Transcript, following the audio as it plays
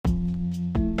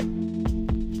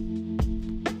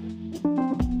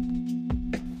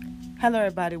Hello,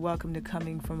 everybody. Welcome to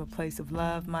Coming from a Place of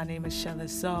Love. My name is Shella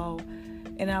Soul,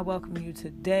 and I welcome you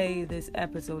today. This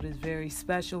episode is very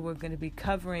special. We're going to be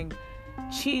covering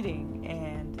cheating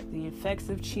and the effects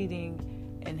of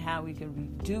cheating and how we can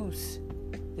reduce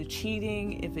the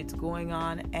cheating if it's going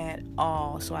on at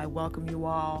all. So I welcome you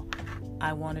all.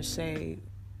 I want to say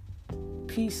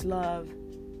peace, love,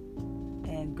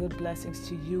 and good blessings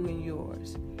to you and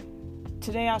yours.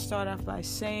 Today I'll start off by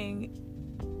saying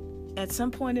at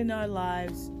some point in our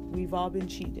lives, we've all been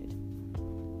cheated.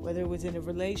 Whether it was in a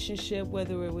relationship,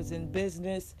 whether it was in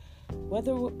business,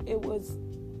 whether it was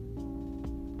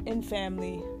in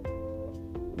family,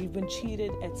 we've been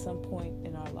cheated at some point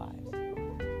in our lives.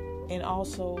 And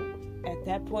also, at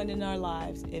that point in our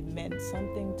lives, it meant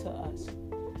something to us.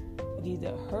 It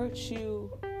either hurt you,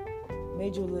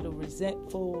 made you a little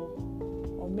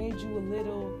resentful, or made you a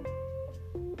little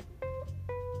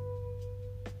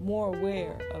more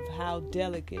aware of how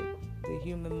delicate the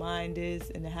human mind is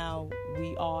and how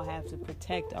we all have to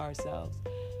protect ourselves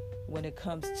when it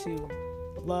comes to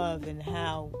love and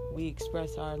how we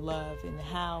express our love and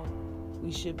how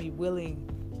we should be willing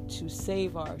to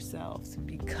save ourselves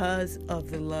because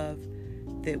of the love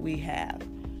that we have.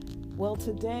 Well,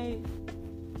 today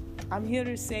I'm here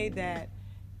to say that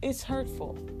it's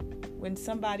hurtful when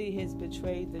somebody has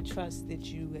betrayed the trust that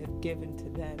you have given to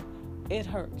them. It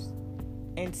hurts.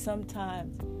 And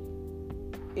sometimes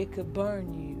it could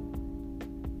burn you.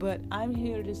 But I'm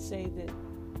here to say that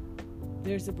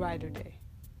there's a brighter day.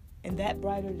 And that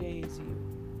brighter day is you.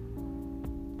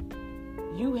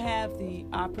 You have the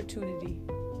opportunity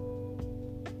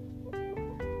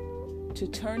to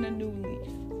turn a new leaf.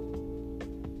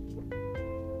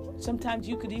 Sometimes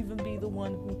you could even be the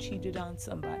one who cheated on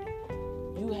somebody.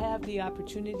 You have the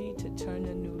opportunity to turn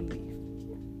a new leaf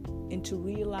and to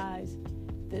realize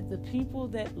that the people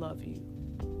that love you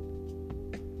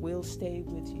will stay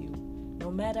with you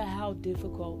no matter how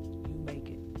difficult you make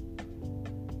it.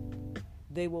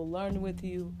 They will learn with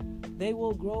you, they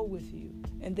will grow with you,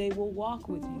 and they will walk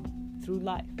with you through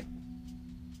life.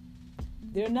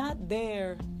 They're not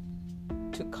there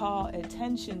to call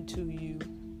attention to you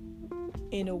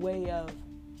in a way of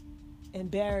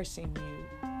embarrassing you.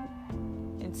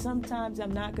 And sometimes,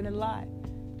 I'm not going to lie,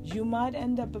 you might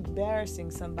end up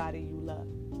embarrassing somebody you love,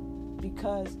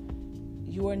 because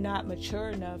you are not mature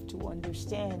enough to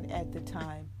understand at the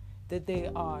time that they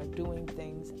are doing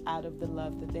things out of the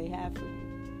love that they have for you.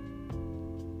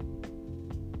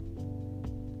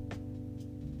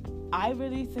 I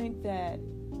really think that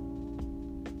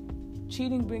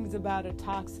cheating brings about a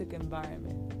toxic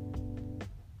environment.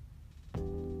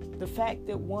 The fact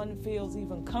that one feels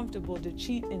even comfortable to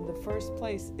cheat in the first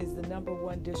place is the number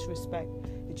one disrespect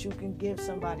that you can give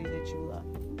somebody that you love.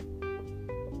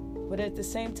 But at the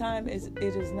same time, it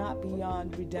is not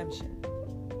beyond redemption.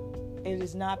 It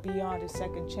is not beyond a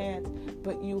second chance,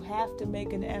 but you have to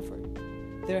make an effort.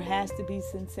 There has to be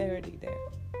sincerity there.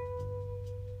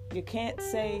 You can't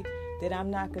say that I'm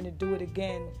not going to do it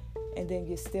again, and then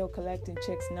you're still collecting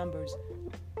checks numbers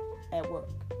at work.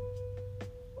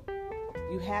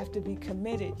 You have to be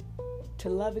committed to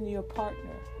loving your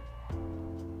partner,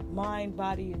 mind,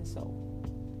 body, and soul.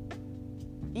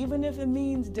 Even if it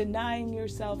means denying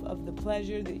yourself of the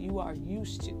pleasure that you are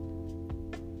used to.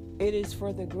 It is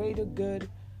for the greater good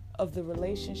of the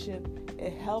relationship.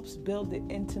 It helps build the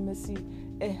intimacy.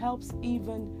 It helps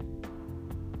even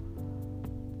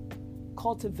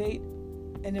cultivate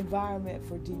an environment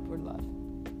for deeper love.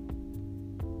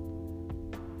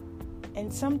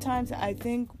 And sometimes I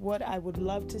think what I would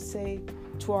love to say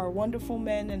to our wonderful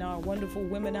men and our wonderful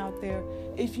women out there,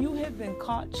 if you have been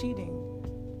caught cheating,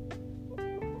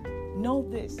 know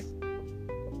this: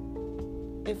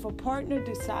 if a partner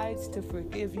decides to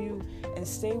forgive you and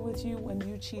stay with you when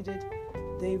you cheated,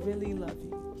 they really love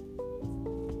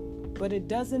you. But it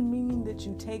doesn't mean that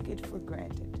you take it for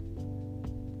granted.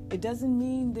 It doesn't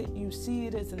mean that you see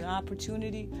it as an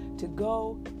opportunity to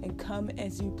go and come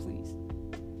as you please.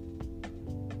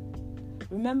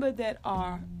 Remember that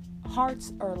our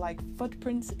hearts are like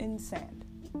footprints in sand.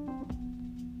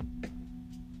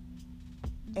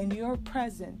 And your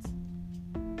presence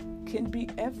can be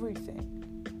everything.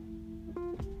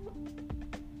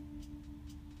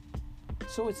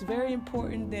 So it's very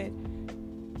important that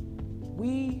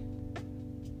we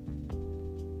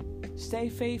stay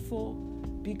faithful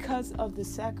because of the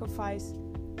sacrifice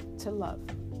to love.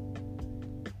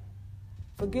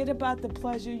 Forget about the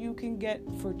pleasure you can get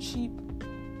for cheap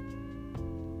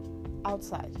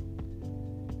outside.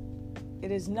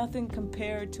 It is nothing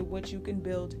compared to what you can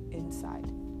build inside.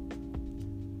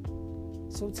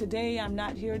 So today, I'm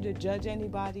not here to judge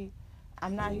anybody.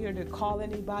 I'm not here to call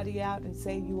anybody out and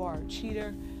say you are a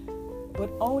cheater, but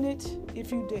own it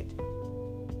if you did.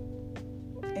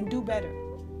 And do better.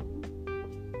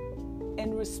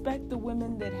 And respect the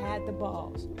women that had the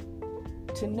balls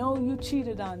to know you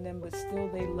cheated on them, but still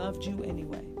they loved you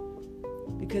anyway.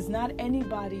 Because not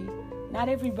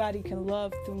everybody can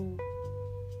love through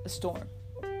a storm.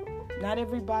 Not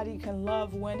everybody can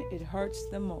love when it hurts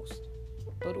the most.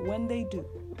 But when they do,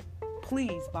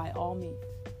 please, by all means,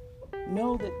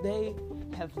 know that they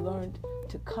have learned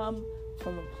to come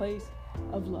from a place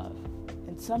of love.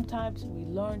 And sometimes we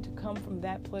learn to come from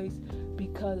that place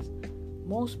because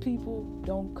most people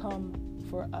don't come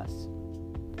for us.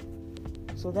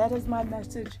 So that is my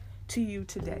message to you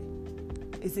today.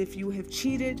 Is if you have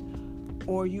cheated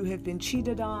or you have been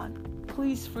cheated on,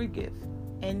 please forgive.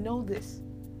 And know this.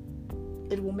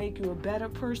 It will make you a better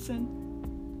person.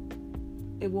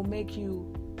 It will make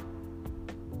you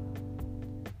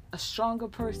a stronger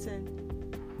person.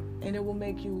 And it will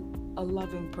make you a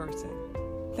loving person.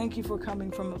 Thank you for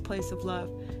coming from a place of love.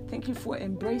 Thank you for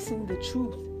embracing the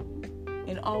truth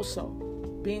and also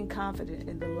being confident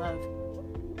in the love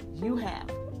you have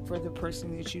for the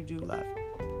person that you do love.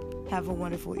 Have a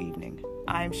wonderful evening.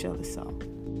 I am Shella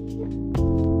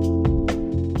Soul.